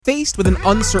Faced with an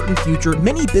uncertain future,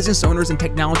 many business owners and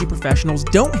technology professionals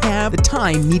don't have the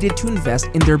time needed to invest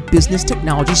in their business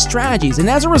technology strategies, and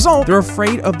as a result, they're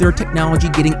afraid of their technology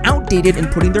getting outdated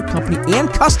and putting their company and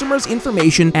customers'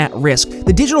 information at risk.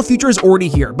 The digital future is already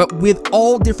here, but with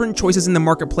all different choices in the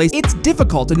marketplace, it's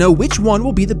difficult to know which one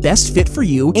will be the best fit for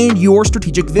you and your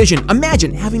strategic vision.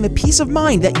 Imagine having the peace of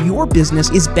mind that your business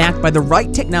is backed by the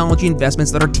right technology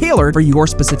investments that are tailored for your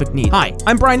specific needs. Hi,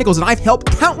 I'm Brian Nichols, and I've helped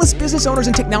countless business owners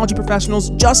and technology professionals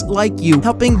just like you,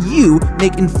 helping you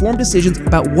make informed decisions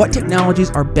about what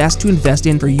technologies are best to invest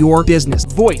in for your business.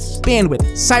 Voice, bandwidth,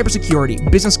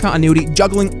 cybersecurity, business continuity,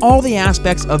 juggling all the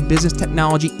aspects of business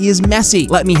technology is messy.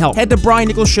 Let me help. Head to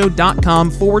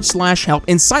briannicholsshow.com/help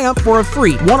and sign up for a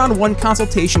free one-on-one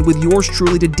consultation with yours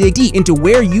truly to dig deep into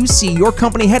where you see your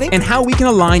company heading and how we can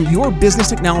align your business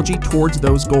technology towards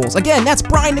those goals. Again, that's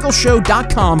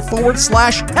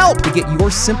briannicholsshow.com/help to get your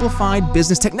simplified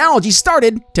business technology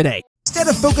started today. Instead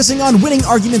of focusing on winning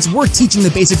arguments, we're teaching the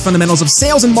basic fundamentals of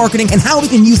sales and marketing and how we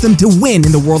can use them to win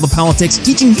in the world of politics,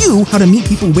 teaching you how to meet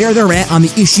people where they're at on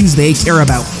the issues they care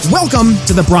about. Welcome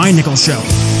to The Brian Nichols Show.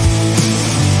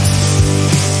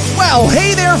 Well,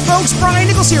 hey there, folks. Brian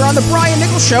Nichols here on The Brian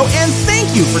Nichols Show, and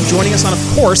thank you for joining us on, of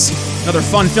course, another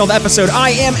fun-filled episode. I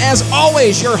am, as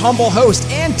always, your humble host,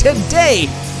 and today,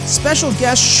 special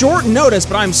guest, short notice,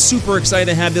 but I'm super excited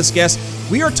to have this guest.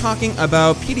 We are talking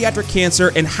about pediatric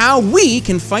cancer and how we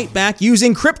can fight back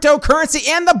using cryptocurrency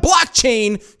and the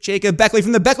blockchain. Jacob Beckley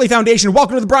from the Beckley Foundation.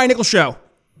 Welcome to the Brian Nichols Show.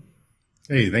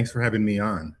 Hey, thanks for having me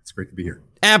on. It's great to be here.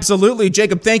 Absolutely.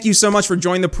 Jacob, thank you so much for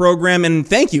joining the program, and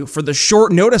thank you for the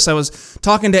short notice. I was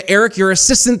talking to Eric, your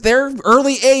assistant there,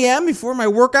 early AM before my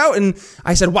workout, and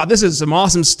I said, wow, this is some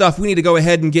awesome stuff. We need to go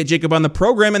ahead and get Jacob on the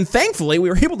program, and thankfully, we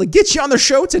were able to get you on the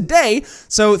show today,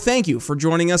 so thank you for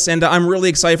joining us, and I'm really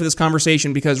excited for this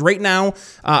conversation because right now,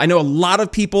 I know a lot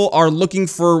of people are looking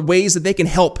for ways that they can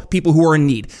help people who are in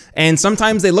need, and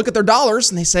sometimes they look at their dollars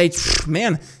and they say,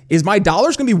 man, is my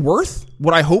dollars going to be worth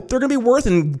what I hope they're going to be worth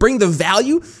and bring the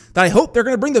value that I hope they're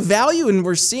going to bring the value? And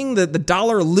we're seeing the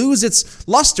dollar lose its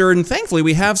luster. And thankfully,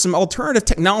 we have some alternative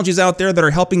technologies out there that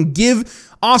are helping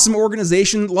give awesome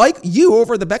organizations like you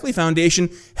over at the Beckley Foundation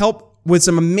help with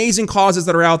some amazing causes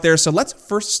that are out there. So let's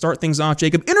first start things off.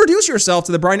 Jacob, introduce yourself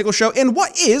to the Brian Nichols Show. And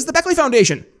what is the Beckley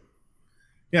Foundation?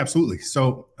 Yeah, absolutely.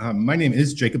 So my name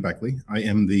is Jacob Beckley. I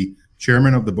am the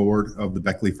chairman of the board of the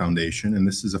Beckley Foundation, and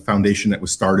this is a foundation that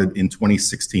was started in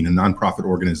 2016, a nonprofit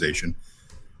organization.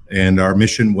 And our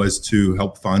mission was to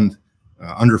help fund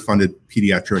underfunded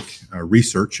pediatric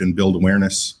research and build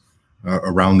awareness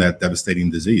around that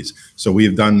devastating disease. So we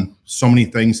have done so many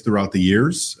things throughout the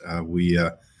years. A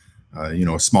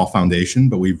small foundation,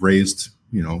 but we've raised,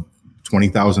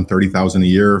 $20,000, $30,000 a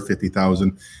year,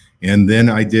 $50,000. And then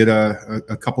I did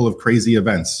a couple of crazy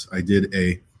events. I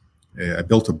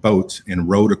built a boat and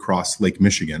rowed across Lake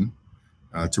Michigan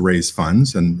to raise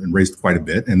funds and raised quite a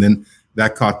bit. And then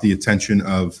that caught the attention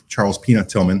of Charles Peanut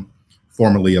Tillman,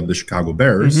 formerly of the Chicago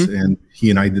Bears. Mm-hmm. And he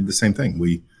and I did the same thing.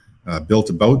 We built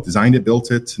a boat, designed it, built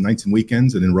it nights and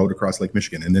weekends, and then rowed across Lake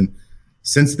Michigan. And then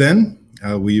since then,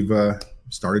 we've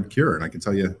started Cure, and I can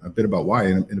tell you a bit about why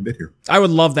in a bit here. I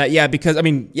would love that, yeah, because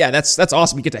that's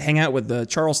awesome. You get to hang out with the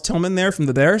Charles Tillman there from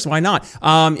the Bears. Why not?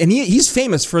 And he's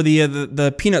famous for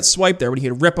the peanut swipe there when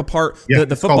he'd rip apart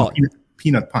the football.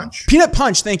 Peanut punch. Peanut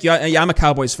punch. Thank you. I'm a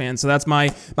Cowboys fan, so that's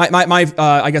my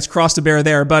I guess cross to bear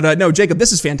there. But no, Jacob,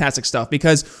 this is fantastic stuff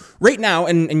because right now,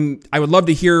 and I would love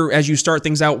to hear as you start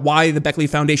things out why the Beckley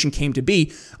Foundation came to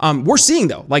be. We're seeing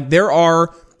though, like there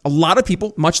are a lot of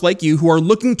people, much like you, who are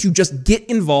looking to just get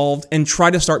involved and try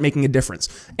to start making a difference.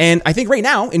 And I think right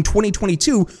now in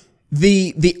 2022,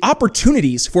 the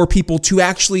opportunities for people to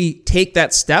actually take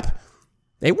that step,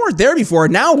 they weren't there before.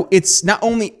 Now it's not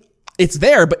only it's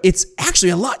there, but it's actually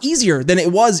a lot easier than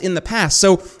it was in the past.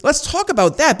 So let's talk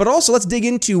about that, but also let's dig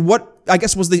into what I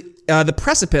guess was the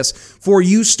precipice for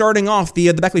you starting off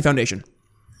the Beckley Foundation.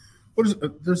 Well,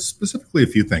 there's specifically a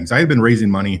few things. I have been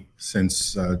raising money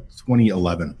since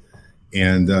 2011,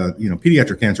 and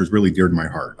pediatric cancer is really dear to my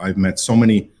heart. I've met so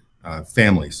many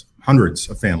families, hundreds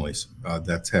of families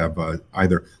that have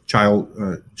either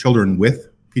children with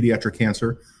pediatric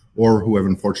cancer or who have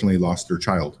unfortunately lost their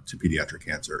child to pediatric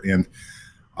cancer. And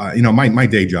my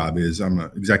day job is I'm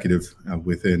an executive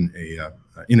within a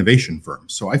innovation firm,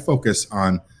 so I focus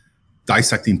on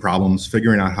dissecting problems,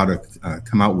 figuring out how to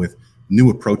come out with new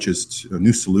approaches to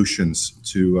new solutions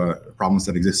to problems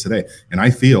that exist today. And I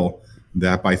feel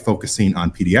that by focusing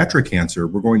on pediatric cancer,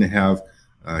 we're going to have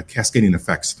cascading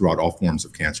effects throughout all forms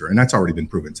of cancer. And that's already been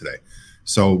proven today.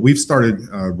 So we've started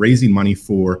raising money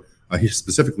for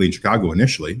specifically in Chicago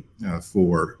initially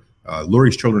for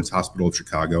Lurie's Children's Hospital of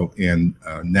Chicago and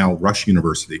now Rush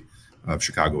University of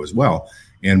Chicago as well.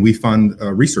 And we fund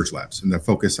research labs and that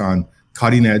focus on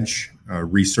cutting edge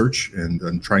research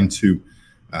and trying to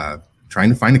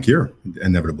find a cure.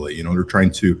 Inevitably, they're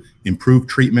trying to improve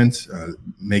treatment,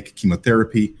 make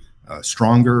chemotherapy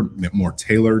stronger, more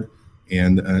tailored,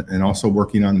 and also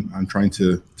working on trying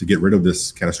to get rid of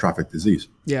this catastrophic disease.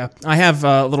 Yeah, I have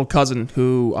a little cousin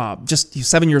who he's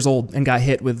 7 years old and got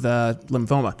hit with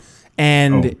lymphoma.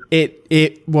 And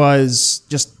it was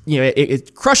just,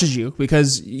 it crushes you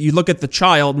because you look at the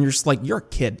child and you're just like, you're a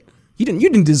kid. You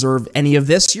didn't deserve any of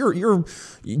this. You're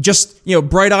just,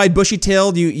 bright-eyed,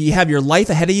 bushy-tailed. You have your life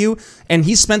ahead of you. And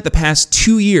he spent the past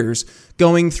 2 years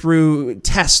going through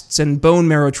tests and bone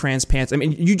marrow transplants. I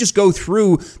mean, you just go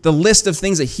through the list of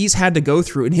things that he's had to go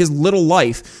through in his little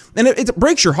life. And it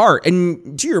breaks your heart.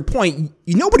 And to your point,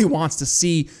 nobody wants to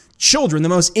see children, the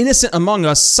most innocent among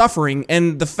us, suffering.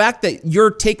 And the fact that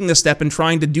you're taking the step and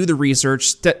trying to do the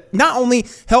research to not only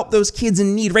help those kids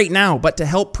in need right now, but to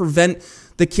help prevent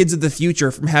the kids of the future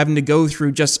from having to go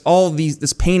through just all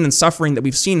this pain and suffering that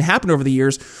we've seen happen over the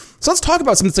years. So let's talk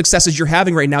about some of the successes you're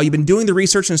having right now. You've been doing the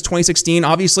research since 2016.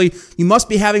 Obviously, you must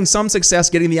be having some success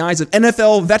getting the eyes of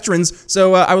NFL veterans.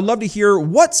 So I would love to hear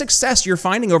what success you're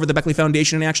finding over the Beckley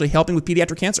Foundation and actually helping with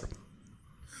pediatric cancer.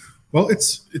 Well,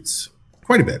 it's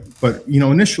quite a bit. But,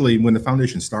 initially when the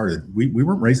foundation started, we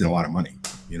weren't raising a lot of money.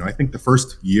 I think the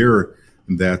first year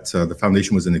that the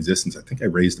foundation was in existence, I think I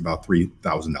raised about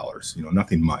 $3,000,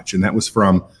 nothing much. And that was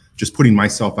from just putting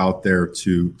myself out there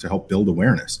to help build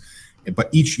awareness. But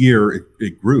each year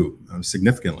it grew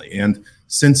significantly. And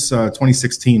since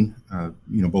 2016,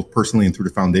 both personally and through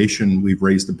the foundation, we've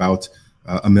raised about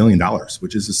 $1 million,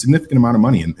 which is a significant amount of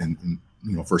money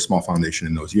for a small foundation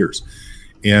in those years.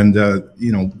 And,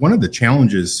 one of the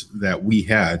challenges that we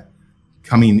had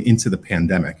coming into the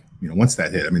pandemic, once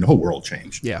that hit, the whole world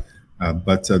changed. Yeah.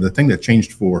 But the thing that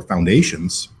changed for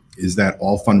foundations is that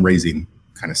all fundraising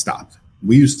kind of stopped.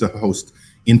 We used to host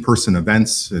in-person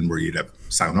events and where you'd have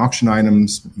silent auction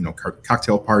items,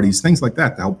 cocktail parties, things like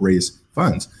that to help raise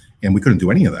funds. And we couldn't do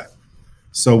any of that.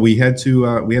 So we had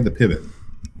to pivot.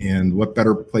 And what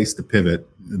better place to pivot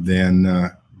than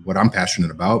what I'm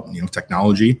passionate about,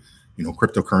 technology,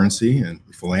 cryptocurrency and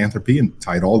philanthropy, and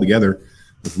tie it all together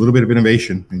with a little bit of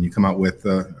innovation. And you come out with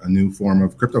a new form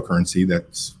of cryptocurrency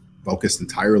that's focused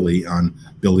entirely on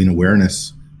building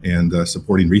awareness and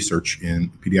supporting research in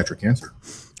pediatric cancer.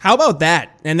 How about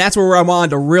that? And that's where I wanted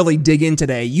to really dig in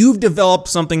today. You've developed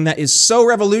something that is so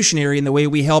revolutionary in the way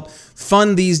we help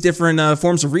fund these different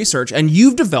forms of research. And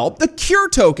you've developed the Cure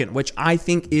Token, which I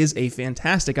think is a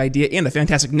fantastic idea and a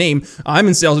fantastic name. I'm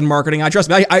in sales and marketing. I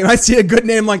trust me. I see a good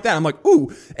name like that. I'm like,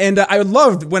 ooh. And I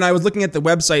loved when I was looking at the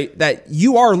website that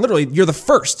you're the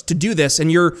first to do this,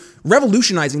 and you're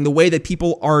revolutionizing the way that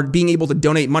people are being able to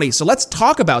donate money. So let's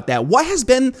talk about that. What has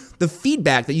been the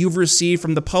feedback that you've received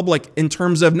from the public in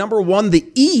terms of, number one,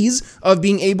 the ease of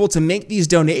being able to make these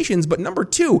donations, but number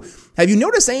two, have you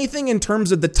noticed anything in terms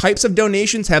of the types of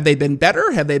donations? Have they been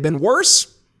better? Have they been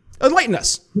worse? Enlighten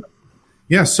us.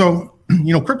 Yeah, so,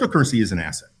 cryptocurrency is an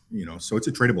asset, so it's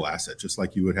a tradable asset, just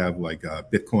like you would have like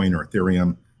Bitcoin or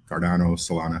Ethereum, Cardano,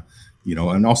 Solana,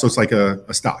 and also it's like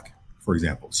a stock, for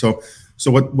example. So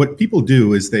what people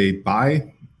do is they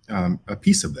buy a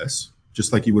piece of this,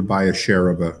 just like you would buy a share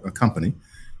of a company.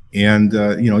 And,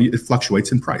 it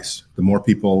fluctuates in price. The more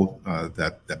people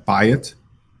that buy it,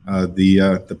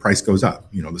 the price goes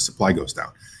up, the supply goes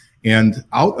down. And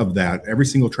out of that, every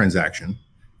single transaction,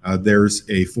 there's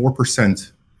a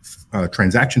 4%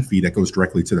 transaction fee that goes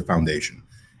directly to the foundation.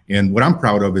 And what I'm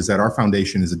proud of is that our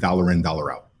foundation is a dollar in,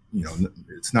 dollar out.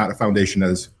 It's not a foundation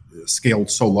that is scaled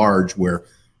so large where,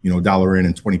 dollar in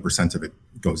and 20% of it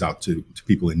goes out to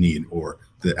people in need or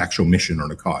the actual mission or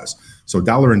the cause. So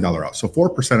dollar in, dollar out. So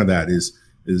 4% of that is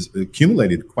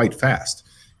accumulated quite fast.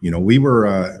 We were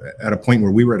at a point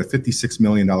where we were at a $56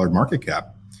 million market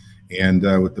cap, and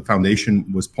the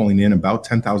foundation was pulling in about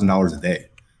 $10,000 a day,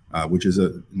 which is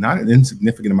not an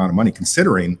insignificant amount of money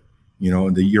considering,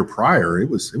 the year prior it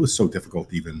was so difficult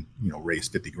to even raise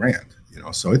 50 grand.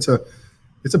 So it's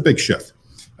a big shift.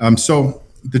 So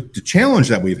the challenge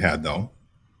that we've had though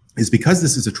is because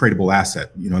this is a tradable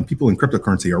asset, and people in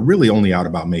cryptocurrency are really only out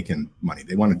about making money.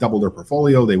 They want to double their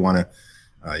portfolio. They want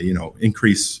to,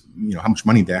 increase, how much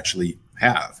money they actually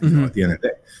have at the end of the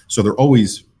day. So they're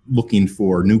always looking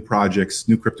for new projects,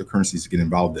 new cryptocurrencies to get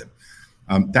involved in.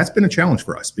 That's been a challenge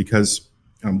for us because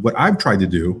what I've tried to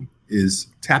do is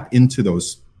tap into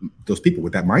those people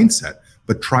with that mindset,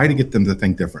 but try to get them to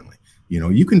think differently.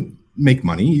 You can make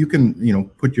money. You can,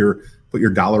 put your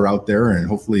dollar out there and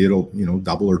hopefully it'll,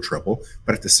 double or triple.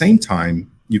 But at the same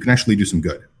time, you can actually do some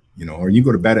good, or you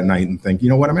go to bed at night and think,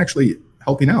 what, I'm actually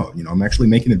helping out, I'm actually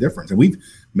making a difference. And we've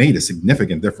made a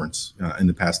significant difference in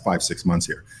the past 5-6 months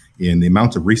here in the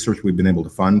amount of research we've been able to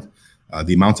fund,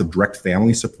 the amount of direct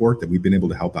family support that we've been able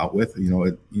to help out with.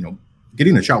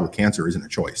 Getting a child with cancer isn't a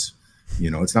choice.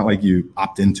 It's not like you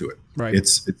opt into it. Right.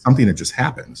 It's something that just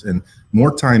happens. And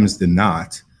more times than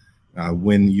not,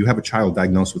 when you have a child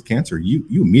diagnosed with cancer, you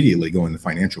immediately go into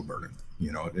financial burden,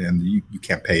 and you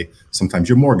can't pay sometimes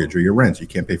your mortgage or your rent. You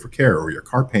can't pay for care or your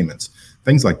car payments,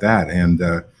 things like that.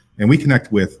 And we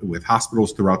connect with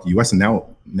hospitals throughout the U.S. and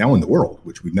now in the world,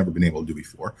 which we've never been able to do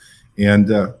before, and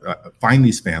find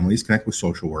these families, connect with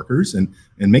social workers, and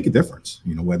make a difference.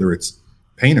 Whether it's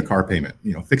paying a car payment,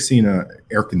 fixing an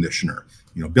air conditioner,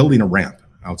 building a ramp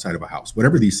outside of a house,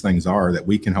 whatever these things are that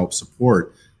we can help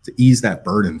support to ease that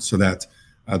burden so that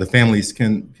the families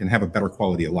can have a better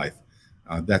quality of life.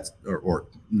 Or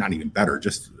not even better,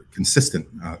 just consistent,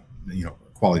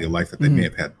 quality of life that they may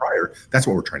have had prior. That's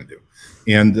what we're trying to do.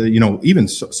 And, even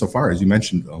so far as you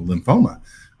mentioned lymphoma,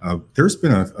 there's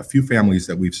been a few families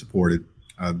that we've supported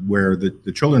where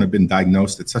the children have been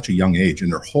diagnosed at such a young age,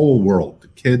 and their whole world, the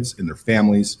kids and their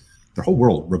families, their whole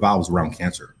world revolves around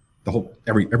cancer,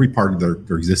 every part of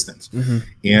their existence. Mm-hmm.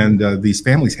 And these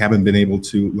families haven't been able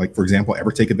to, like, for example,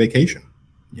 ever take a vacation,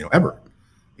 ever.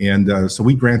 And so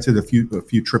we granted a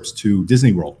few trips to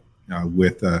Disney World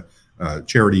with a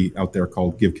charity out there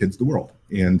called Give Kids the World.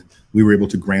 And we were able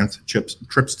to grant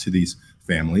trips to these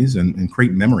families and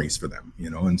create memories for them,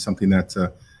 and something that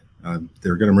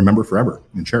they're going to remember forever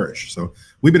and cherish. So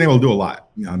we've been able to do a lot,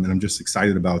 and I'm just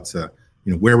excited about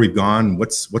where we've gone,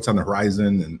 what's on the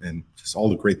horizon, and just all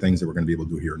the great things that we're going to be able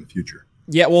to do here in the future.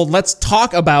 Yeah, well, let's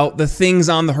talk about the things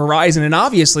on the horizon, and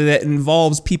obviously that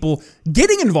involves people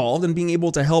getting involved and being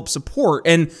able to help support.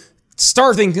 And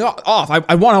start things off,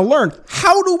 I want to learn,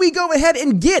 how do we go ahead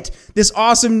and get this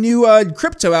awesome new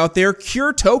crypto out there,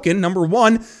 Cure Token, number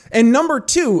one, and number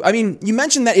two, you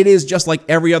mentioned that it is just like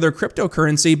every other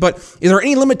cryptocurrency, but is there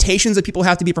any limitations that people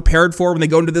have to be prepared for when they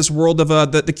go into this world of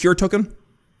the Cure Token?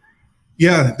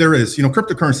 Yeah, there is.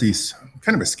 Cryptocurrency's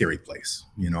kind of a scary place.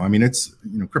 It's,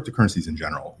 cryptocurrencies in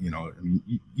general,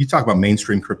 you talk about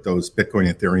mainstream cryptos,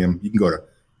 Bitcoin, Ethereum, you can go to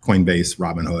Coinbase,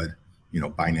 Robinhood,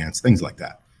 Binance, things like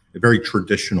that. They're very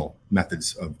traditional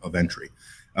methods of entry.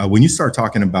 When you start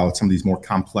talking about some of these more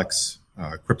complex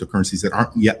cryptocurrencies that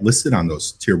aren't yet listed on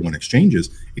those tier one exchanges,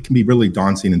 it can be really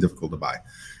daunting and difficult to buy.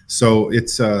 So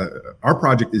it's our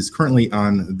project is currently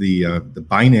on the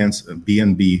Binance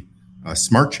BNB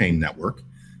Smart Chain network,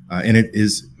 and it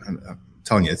is. I'm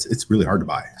telling you, it's really hard to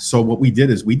buy. So what we did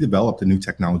is we developed a new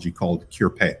technology called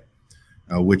CurePay,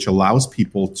 which allows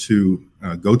people to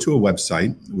go to a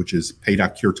website, which is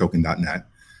pay.curetoken.net.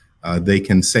 They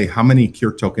can say how many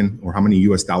Cure token or how many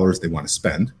US dollars they want to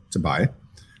spend to buy.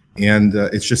 And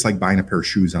it's just like buying a pair of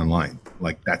shoes online.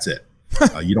 Like, that's it.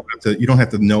 You don't have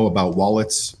to know about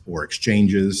wallets or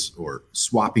exchanges or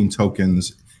swapping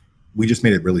tokens. We just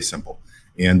made it really simple.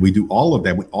 And we do all of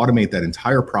that. We automate that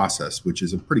entire process, which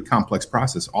is a pretty complex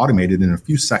process, automated in a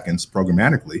few seconds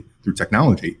programmatically through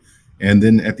technology. And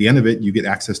then at the end of it, you get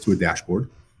access to a dashboard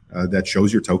that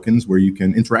shows your tokens where you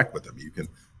can interact with them. You can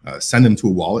send them to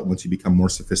a wallet once you become more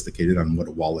sophisticated on what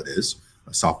a wallet is,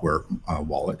 a software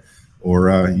wallet,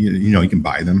 or you can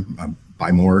buy them,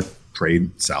 buy more,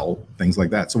 trade, sell, things like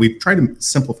that. So we've tried to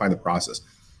simplify the process.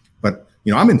 But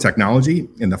I'm in technology,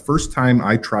 and the first time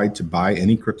I tried to buy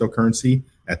any cryptocurrency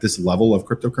at this level of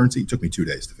cryptocurrency, it took me 2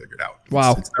 days to figure it out.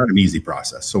 Wow. It's not an easy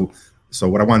process. So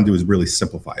what I want to do is really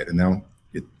simplify it. And now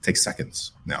it takes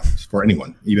seconds now for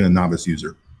anyone, even a novice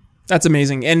user. That's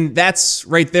amazing. And that's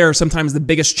right there sometimes the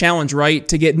biggest challenge, right?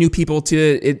 To get new people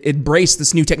to embrace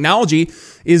this new technology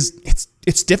is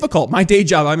it's difficult. My day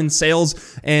job, I'm in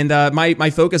sales, and my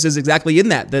focus is exactly in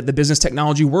that, the business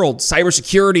technology world,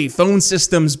 cybersecurity, phone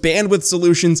systems, bandwidth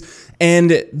solutions. And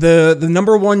the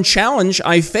number one challenge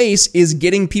I face is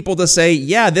getting people to say,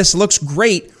 yeah, this looks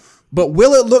great, but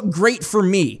will it look great for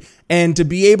me? And to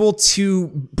be able to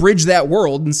bridge that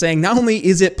world and saying, not only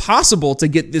is it possible to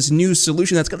get this new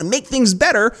solution that's going to make things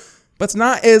better, but it's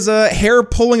not as hair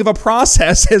pulling of a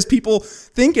process as people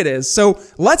think it is. So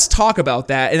let's talk about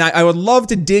that. And I would love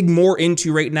to dig more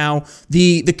into right now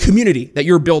the community that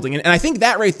you're building. And I think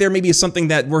that right there maybe is something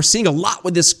that we're seeing a lot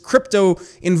with this crypto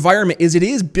environment is it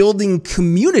is building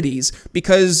communities,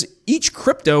 because each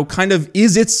crypto kind of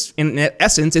is in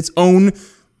essence, its own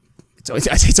it's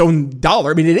its own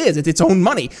dollar. I mean, it's its own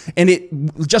money. And it,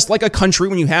 just like a country,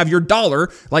 when you have your dollar,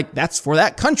 like that's for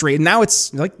that country. And now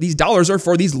it's like these dollars are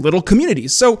for these little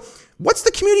communities. So what's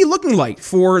the community looking like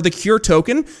for the Cure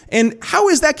token, and how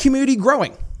is that community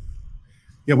growing?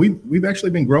 Yeah, we've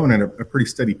actually been growing at a pretty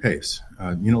steady pace.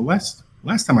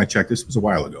 Last time I checked, this was a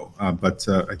while ago, but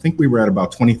I think we were at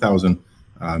about 20,000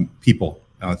 people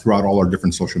throughout all our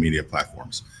different social media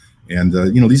platforms. And,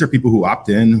 these are people who opt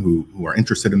in, who are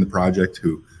interested in the project,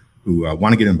 who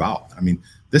want to get involved. I mean,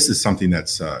 this is something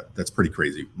that's pretty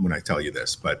crazy when I tell you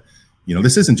this, but,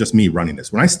 this isn't just me running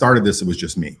this. When I started this, it was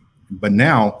just me. But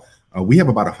now we have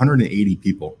about 180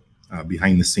 people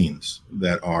behind the scenes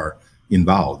that are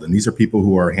involved. And these are people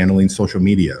who are handling social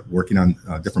media, working on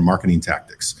different marketing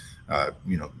tactics,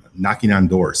 knocking on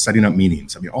doors, setting up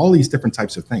meetings. I mean, all these different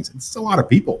types of things. It's a lot of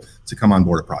people to come on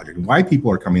board a project. And why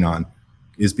people are coming on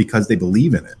is because they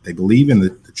believe in it. They believe in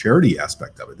the charity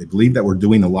aspect of it. They believe that we're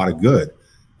doing a lot of good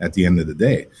at the end of the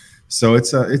day. So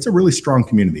it's a really strong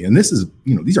community. And this is,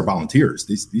 these are volunteers.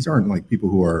 These aren't like people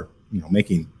who are,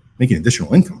 making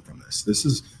additional income from this. This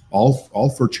is all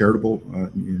for charitable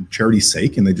charity's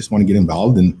sake, and they just want to get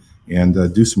involved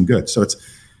and do some good. So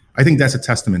I think that's a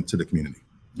testament to the community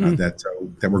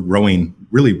that we're growing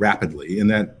really rapidly, and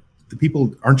that the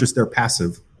people aren't just there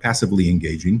passively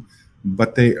engaging,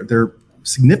 but they're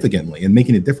significantly and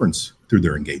making a difference through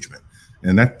their engagement.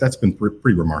 And that's been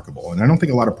pretty remarkable. And I don't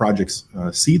think a lot of projects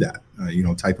see that,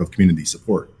 type of community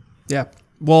support. Yeah.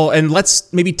 Well, and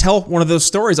let's maybe tell one of those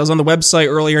stories. I was on the website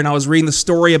earlier and I was reading the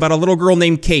story about a little girl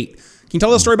named Kate. Can you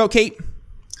tell the story about Kate?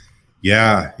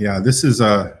 Yeah. This is,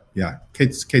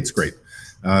 Kate's great.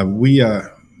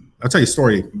 I'll tell you a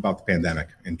story about the pandemic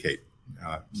and Kate.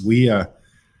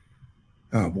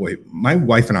 My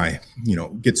wife and I,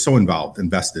 get so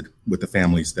invested with the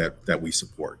families that we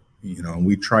support.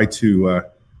 We try to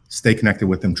stay connected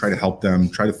with them, try to help them,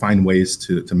 try to find ways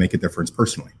to make a difference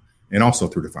personally, and also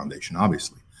through the foundation,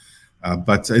 obviously.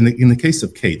 But in the case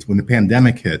of Kate, when the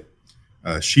pandemic hit,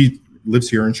 she lives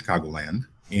here in Chicagoland,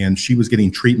 and she was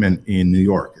getting treatment in New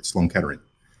York at Sloan Kettering.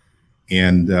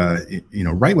 And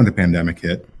right when the pandemic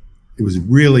hit, it was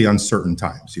really uncertain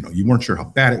times. You weren't sure how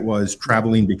bad it was.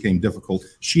 Traveling became difficult.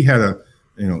 She had a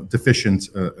deficient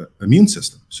immune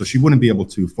system, so she wouldn't be able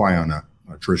to fly on a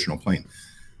traditional plane.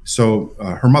 So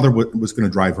her mother was going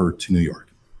to drive her to New York,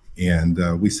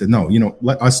 and we said, no,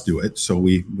 let us do it. So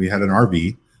we had an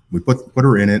RV. We put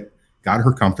her in it, got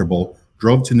her comfortable,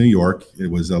 drove to New York. It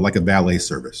was like a valet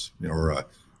service or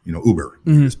Uber.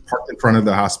 Mm-hmm. Just parked in front of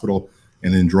the hospital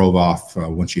and then drove off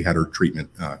when she had her treatment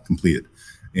completed.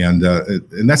 And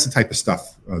that's the type of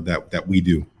stuff that we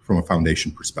do from a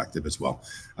foundation perspective as well.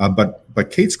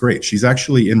 But Kate's great. She's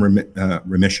actually in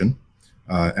remission.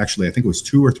 Actually, I think it was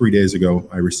 2 or 3 days ago,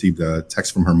 I received a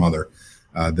text from her mother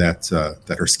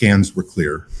that her scans were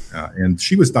clear. And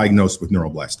she was diagnosed with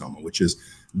neuroblastoma, which is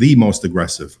the most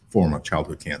aggressive form of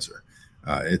childhood cancer.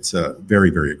 It's very,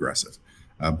 very aggressive.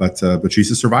 But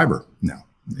she's a survivor now.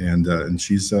 And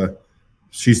she's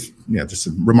just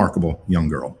a remarkable young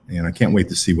girl. And I can't wait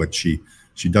to see what she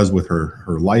does with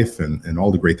her life and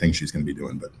all the great things she's going to be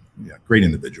doing. But yeah, great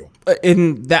individual.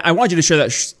 In that, I want you to share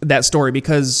that story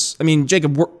because, I mean,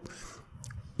 Jacob,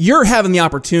 you're having the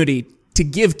opportunity to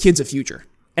give kids a future.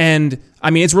 And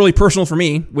I mean, it's really personal for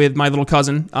me with my little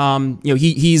cousin.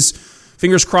 He's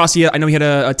fingers crossed. I know he had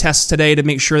a test today to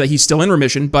make sure that he's still in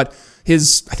remission, but I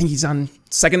think he's on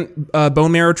second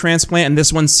bone marrow transplant, and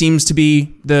this one seems to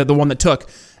be the one that took.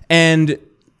 And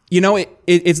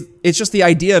it's just the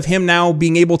idea of him now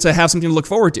being able to have something to look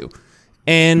forward to.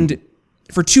 And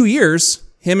for 2 years,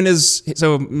 him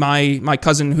and my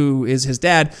cousin, who is his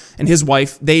dad, and his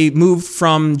wife, they moved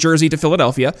from Jersey to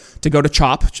Philadelphia to go to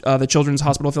CHOP, the Children's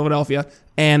Hospital of Philadelphia,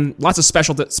 and lots of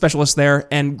specialists there,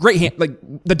 and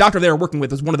the doctor they were working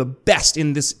with is one of the best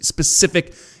in this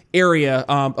specific area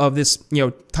of this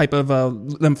type of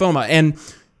lymphoma. And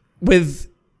with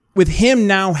him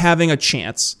now having a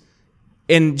chance,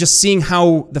 and just seeing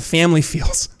how the family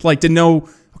feels, like to know,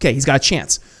 okay, he's got a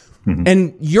chance,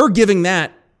 and you're giving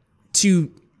that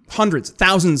to hundreds,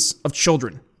 thousands of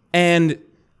children. And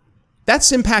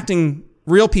that's impacting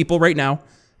real people right now.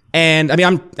 And I mean,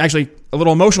 I'm actually a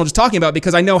little emotional just talking about it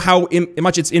because I know how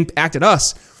much it's impacted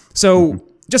us. So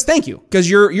just thank you, because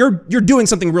you're doing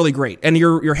something really great, and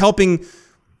you're helping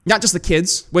not just the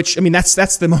kids, which, I mean,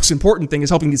 that's the most important thing, is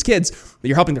helping these kids, but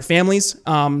you're helping their families.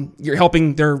 You're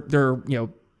helping their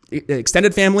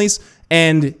extended families.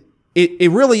 And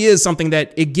it really is something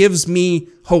that it gives me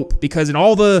hope, because in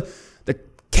all the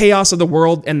chaos of the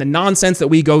world and the nonsense that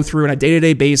we go through on a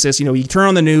day-to-day basis, you turn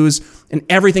on the news and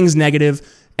everything's negative.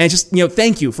 And just,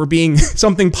 thank you for being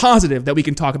something positive that we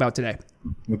can talk about today.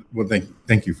 Well,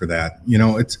 thank you for that.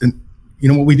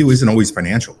 What we do isn't always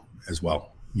financial as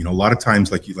well. A lot of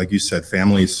times, like you said,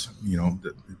 families,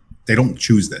 they don't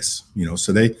choose this,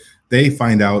 so they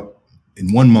find out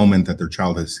in one moment that their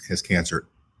child has cancer,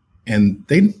 and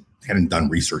they hadn't done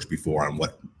research before on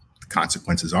what the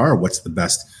consequences are, or what's the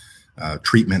best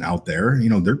treatment out there.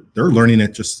 They're learning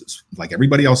it just like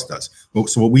everybody else does.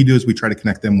 So what we do is we try to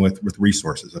connect them with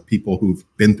resources of people who've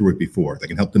been through it before that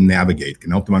can help them navigate,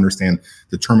 can help them understand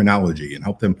the terminology, and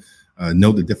help them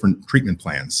know the different treatment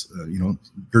plans.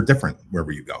 They're different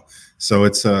wherever you go. So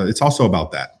it's also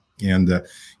about that. And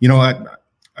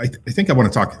I think I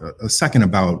want to talk a second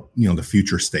about the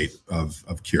future state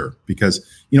of Cure, because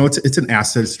it's an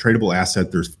asset, it's a tradable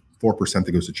asset. There's 4%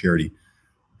 that goes to charity,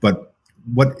 but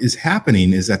what is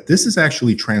happening is that this is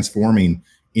actually transforming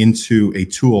into a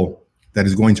tool that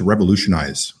is going to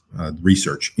revolutionize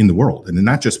research in the world, and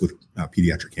not just with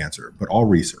pediatric cancer, but all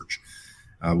research.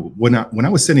 When I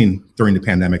was sitting during the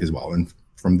pandemic as well, and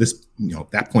from this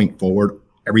that point forward,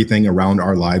 everything around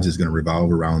our lives is going to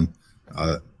revolve around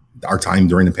our time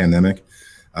during the pandemic.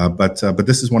 But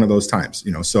this is one of those times.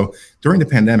 So during the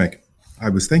pandemic, I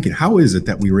was thinking, how is it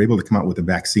that we were able to come out with a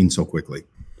vaccine so quickly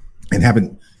and have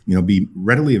it be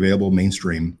readily available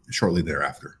mainstream shortly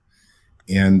thereafter?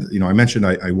 And, I mentioned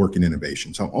I work in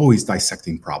innovation, so I'm always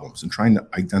dissecting problems and trying to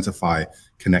identify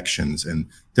connections and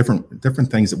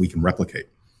different things that we can replicate.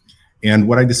 And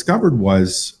what I discovered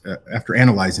was, after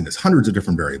analyzing this, hundreds of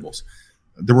different variables,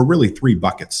 there were really three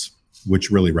buckets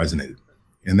which really resonated.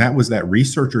 And that was that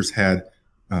researchers had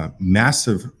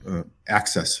massive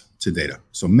access to data,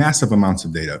 so massive amounts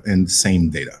of data and same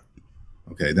data.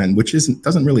 Okay, then which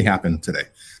doesn't really happen today.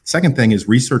 Second thing is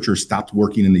researchers stopped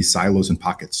working in these silos and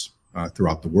pockets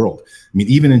throughout the world. I mean,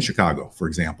 even in Chicago, for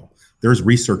example, there's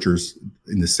researchers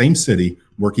in the same city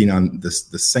working on the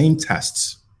same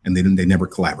tests, and they never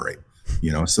collaborate.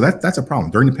 So that's a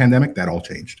problem. During the pandemic, that all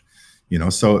changed.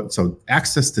 So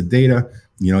access to data.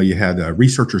 You had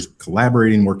researchers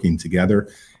collaborating, working together,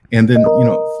 and then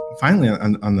finally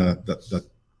on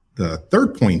the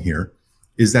third point here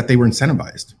is that they were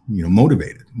incentivized,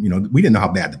 motivated. We didn't know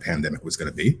how bad the pandemic was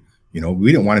going to be.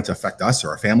 We didn't want it to affect us or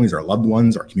our families, our loved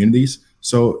ones, our communities.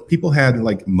 So people had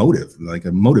like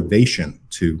a motivation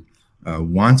to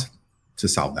want to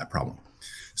solve that problem.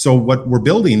 So what we're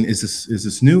building is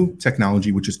this new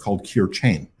technology, which is called Cure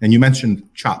Chain. And you mentioned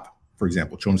CHOP, for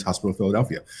example, Children's Hospital of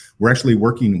Philadelphia. We're actually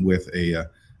working with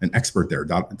an expert there.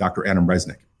 Dr. Adam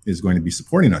Resnick is going to be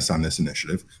supporting us on this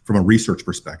initiative from a research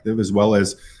perspective, as well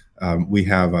as we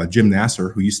have Jim Nasser,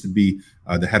 who used to be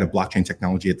the head of blockchain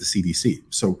technology at the CDC.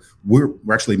 So we're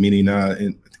actually meeting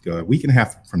in a week and a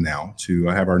half from now to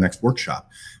have our next workshop.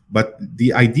 But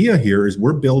the idea here is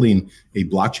we're building a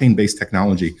blockchain-based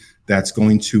technology that's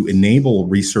going to enable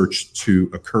research to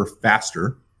occur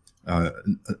faster.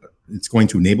 It's going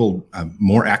to enable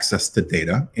more access to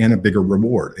data and a bigger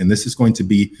reward. And this is going to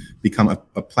become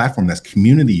a platform that's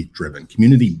community-driven,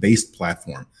 community-based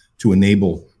platform to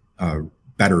enable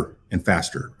better and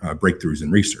faster breakthroughs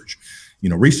in research.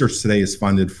 Research today is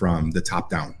funded from the top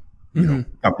down.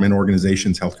 Government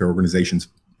organizations, healthcare organizations,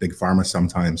 big pharma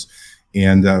sometimes,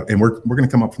 and we're going to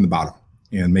come up from the bottom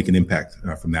and make an impact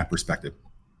from that perspective.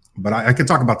 But I could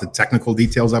talk about the technical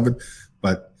details of it,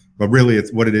 but really,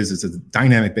 it's a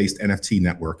dynamic-based NFT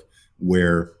network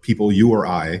where people, you or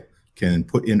I, can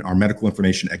put in our medical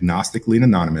information agnostically and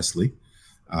anonymously.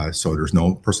 So there's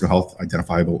no personal health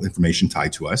identifiable information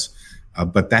tied to us.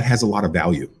 But that has a lot of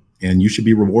value, and you should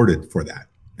be rewarded for that.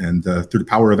 And through the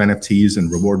power of NFTs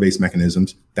and reward-based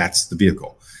mechanisms, that's the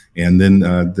vehicle. And then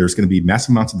there's going to be massive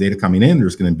amounts of data coming in.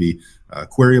 There's going to be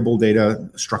queryable data,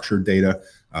 structured data,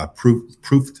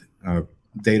 proofed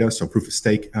data, so proof of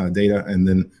stake data, and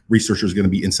then researchers are going to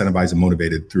be incentivized and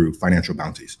motivated through financial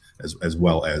bounties as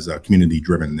well as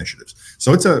community-driven initiatives.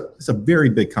 So it's a very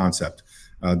big concept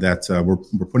that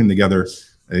we're putting together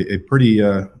a pretty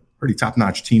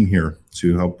top-notch team here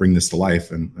to help bring this to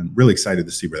life, and really excited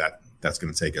to see where that's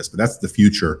going to take us. But that's the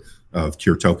future of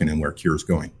Cure Token and where Cure is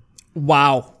going.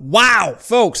 Wow,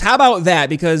 folks, how about that?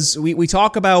 Because we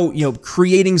talk about,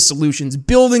 creating solutions,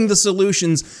 building the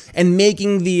solutions, and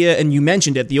making and you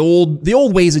mentioned it, the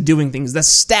old ways of doing things, the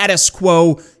status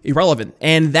quo irrelevant.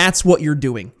 And that's what you're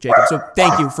doing, Jacob. So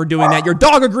thank you for doing that. Your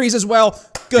dog agrees as well.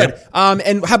 Good. Yep.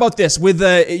 And how about this? With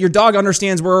your dog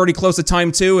understands we're already close to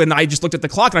time too, and I just looked at the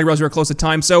clock and I realized we were close to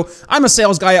time. So I'm a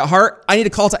sales guy at heart. I need a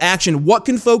call to action. What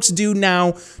can folks do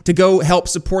now to go help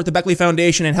support the Beckley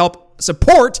Foundation and help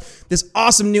support this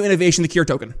awesome new innovation, the Cure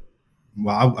Token?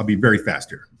 Well, I'll be very fast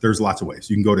here. There's lots of ways.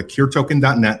 You can go to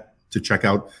curetoken.net to check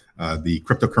out the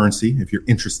cryptocurrency if you're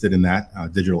interested in that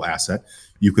digital asset.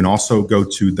 You can also go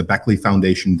to the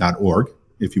BeckleyFoundation.org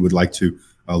if you would like to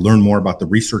learn more about the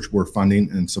research we're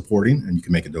funding and supporting, and you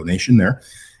can make a donation there.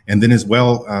 And then as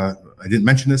well, I didn't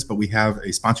mention this, but we have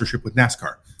a sponsorship with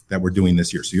NASCAR that we're doing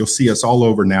this year. So you'll see us all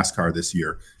over NASCAR this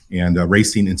year, and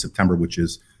racing in September, which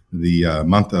is the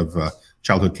month of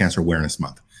Childhood Cancer Awareness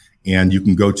Month. And you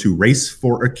can go to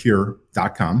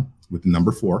raceforacure.com with the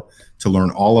number 4 to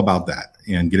learn all about that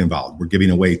and get involved. We're giving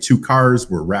away 2 cars.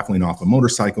 We're raffling off a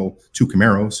motorcycle, 2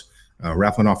 Camaros,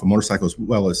 raffling off a motorcycle, as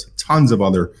well as tons of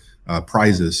other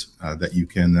prizes that you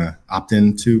can opt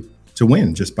in to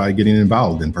win just by getting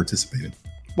involved and participating.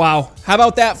 Wow. How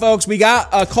about that, folks? We got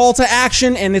a call to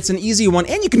action, and it's an easy one.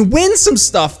 And you can win some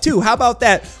stuff, too. How about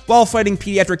that? While fighting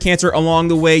pediatric cancer along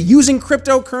the way, using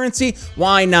cryptocurrency,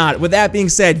 why not? With that being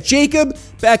said, Jacob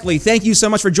Beckley, thank you so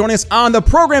much for joining us on the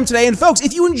program today. And folks,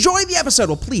 if you enjoyed the episode,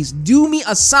 well, please do me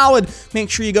a solid. Make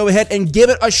sure you go ahead and give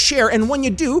it a share. And when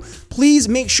you do, please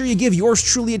make sure you give yours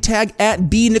truly a tag at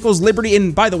B Nichols Liberty.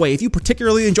 And by the way, if you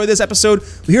particularly enjoyed this episode, well,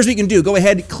 here's what you can do. Go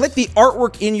ahead, click the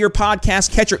artwork in your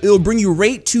podcast catcher. It'll bring you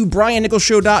right to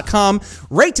BrianNicholsShow.com,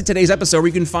 right to today's episode, where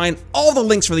you can find all the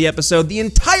links for the episode, the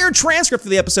entire transcript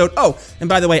of the episode. Oh, and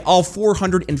by the way, all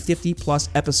 450 plus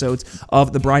episodes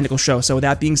of The Brian Nichols Show. So with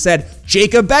that being said,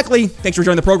 Jacob Beckley, thanks for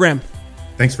joining the program.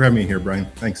 Thanks for having me here, Brian.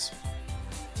 Thanks.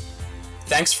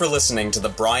 Thanks for listening to The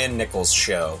Brian Nichols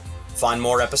Show. Find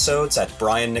more episodes at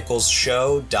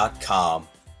BrianNicholsShow.com.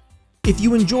 If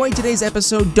you enjoyed today's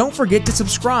episode, don't forget to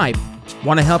subscribe.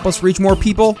 Want to help us reach more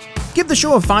people? Give the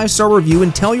show a 5-star review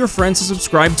and tell your friends to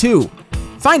subscribe too.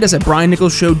 Find us at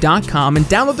BrianNicholsShow.com and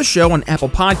download the show on Apple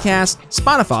Podcasts,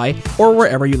 Spotify, or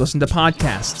wherever you listen to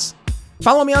podcasts.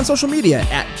 Follow me on social media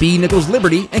at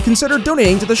bnicholsliberty and consider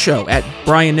donating to the show at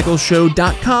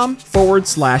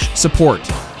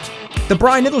BrianNicholsShow.com/support. The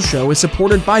Brian Nichols Show is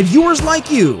supported by viewers like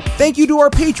you. Thank you to our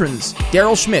patrons,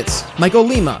 Daryl Schmitz, Michael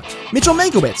Lima, Mitchell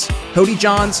Mankiewicz, Cody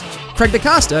Johns, Craig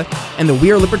DaCosta, and the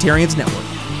We Are Libertarians Network.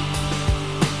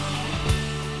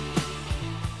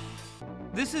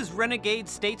 This is Renegade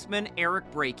Statesman Eric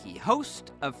Brakey,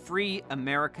 host of Free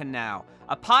America Now,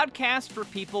 a podcast for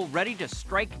people ready to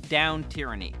strike down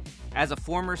tyranny. As a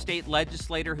former state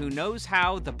legislator who knows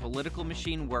how the political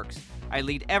machine works, I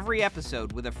lead every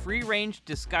episode with a free-range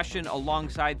discussion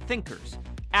alongside thinkers,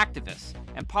 activists,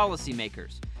 and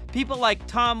policymakers. People like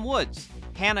Tom Woods,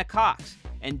 Hannah Cox,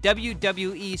 and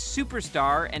WWE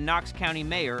superstar and Knox County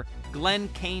Mayor Glenn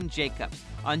Kane Jacobs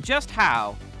on just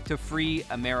how to free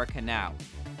America now.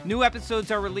 New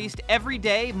episodes are released every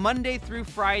day, Monday through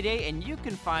Friday, and you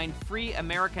can find Free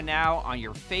America Now on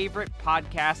your favorite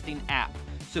podcasting app.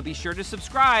 So be sure to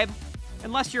subscribe,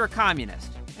 unless you're a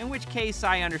communist, in which case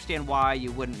I understand why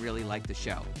you wouldn't really like the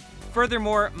show.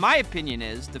 Furthermore, my opinion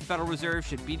is the Federal Reserve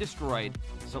should be destroyed,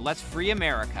 so let's free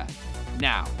America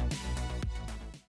now.